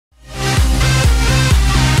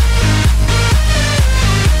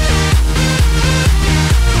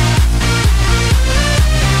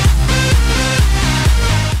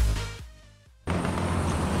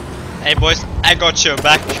boys. I got your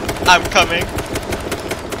back. I'm coming.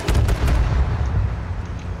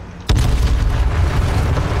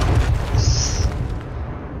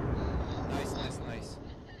 Nice.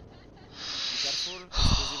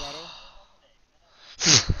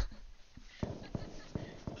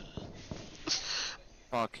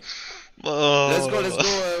 Fuck. Oh. Let's go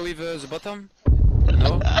with the bottom.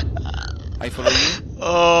 No? I follow you.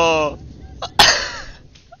 Oh.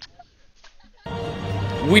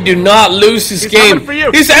 We do not lose this He's game. coming for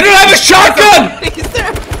you. He said, I don't have a shotgun! He's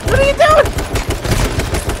there! What are you doing?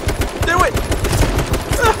 Do it!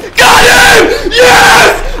 Got him!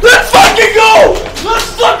 Yes! Let's fucking go!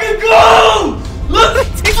 Let's fucking go!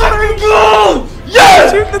 Let's fucking go!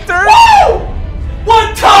 Yes! Shoot the dirt! Woo!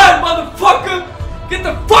 One time, motherfucker! Get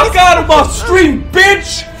the fuck out of my stream,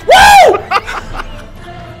 bitch! Woo!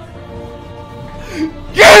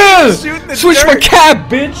 Yeah! Shooting the Switch my dirt. cab,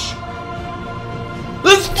 bitch!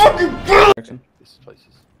 Let's fucking go! These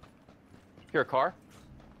places. Here, a car.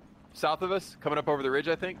 South of us, coming up over the ridge,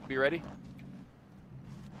 I think. Be ready.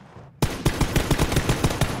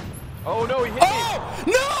 Oh no, he hit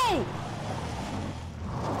me! No!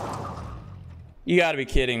 You gotta be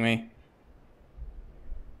kidding me.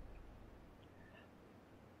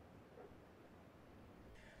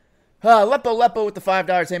 Lepo with the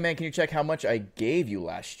 $5. Hey man, can you check how much I gave you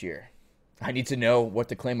last year? I need to know what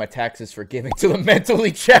to claim my taxes for giving to the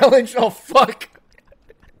mentally challenged. Oh fuck.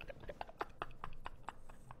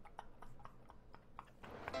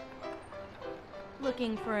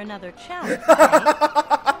 Looking for another challenge,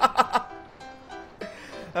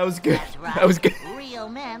 That was good. Right. That was good. Real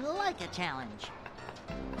men like a challenge.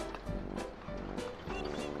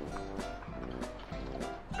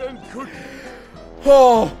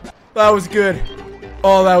 Oh, that was good.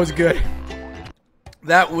 Oh, that was good.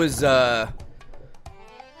 That was,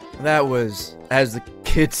 as the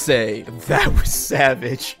kids say, that was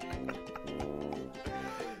savage.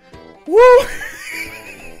 Woo!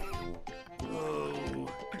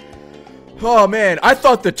 Oh man, I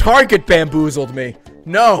thought the target bamboozled me.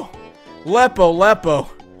 No. Lepo.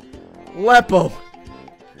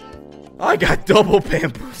 I got double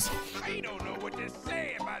bamboozled. I don't know what to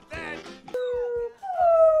say about that.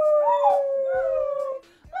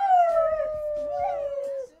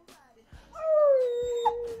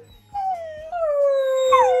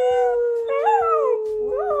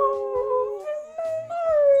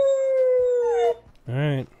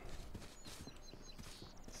 Alright.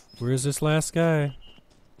 Where's this last guy?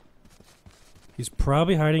 He's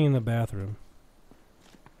probably hiding in the bathroom.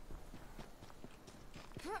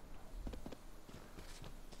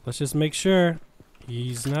 Let's just make sure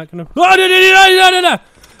he's not gonna. Oh, no!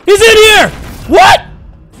 He's in here! What?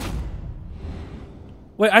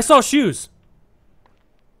 Wait, I saw shoes.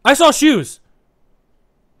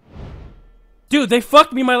 Dude, they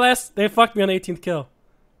fucked me They fucked me on the 18th kill.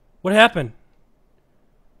 What happened?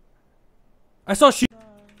 I saw shoes.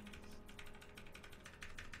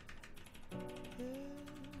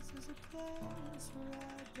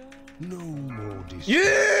 No more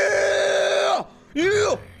Yeah!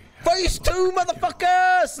 Yeah! Phase 2,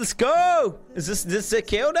 motherfuckers! Let's go! Is this a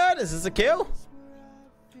kill, Dad? Is this a kill?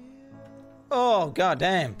 Oh,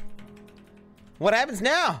 goddamn. What happens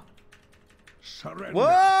now? surrender.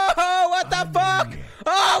 Whoa! What the fuck?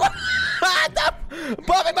 Oh! What the?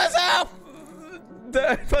 Bumping myself!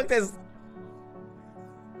 Fuck this.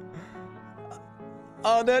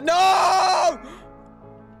 Oh, no!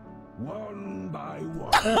 One by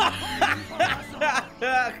one.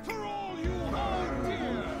 For all you have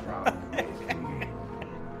here.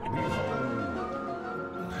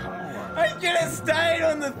 I should have stayed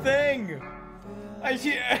on the thing. I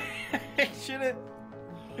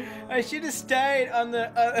should have stayed on the.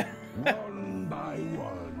 One by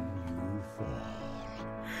one, you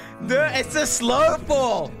fall. It's a slow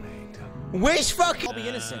fall. Which fucking? I'll be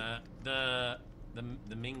innocent. The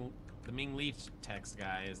Ming Leaf text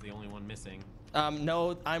guy is the only one missing.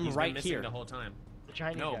 No, I'm He's right been missing here. the whole time. The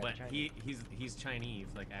Chinese no, guy, but Chinese. he's Chinese,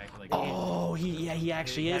 like act like. Oh, he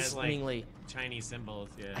actually he is has, like, Ming Li. Chinese symbols,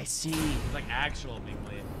 yeah. I see. He's like actual Ming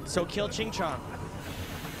Li. So kill Ching Chong.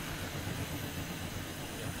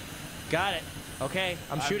 Got it. Okay,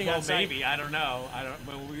 I'm shooting well, on sight. maybe I don't know.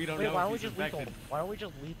 But we don't know. Why if don't we he's just lethal? infected. Why don't we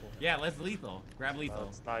just lethal? Yeah, let's lethal. Grab lethal.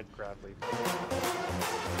 Let's not grab lethal.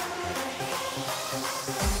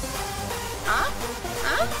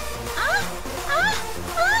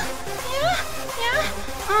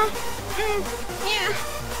 Yeah,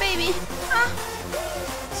 baby.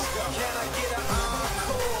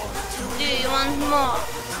 Do you want more?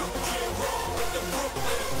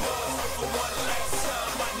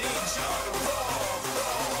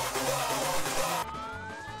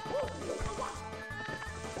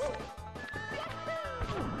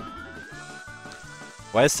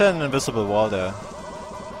 Why is there an invisible wall there?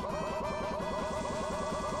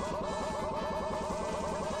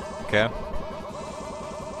 Okay.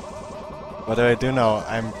 What do I do now?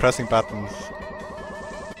 I'm pressing buttons.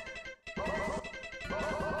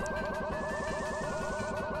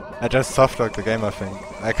 I just softlocked the game, I think.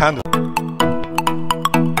 I can't.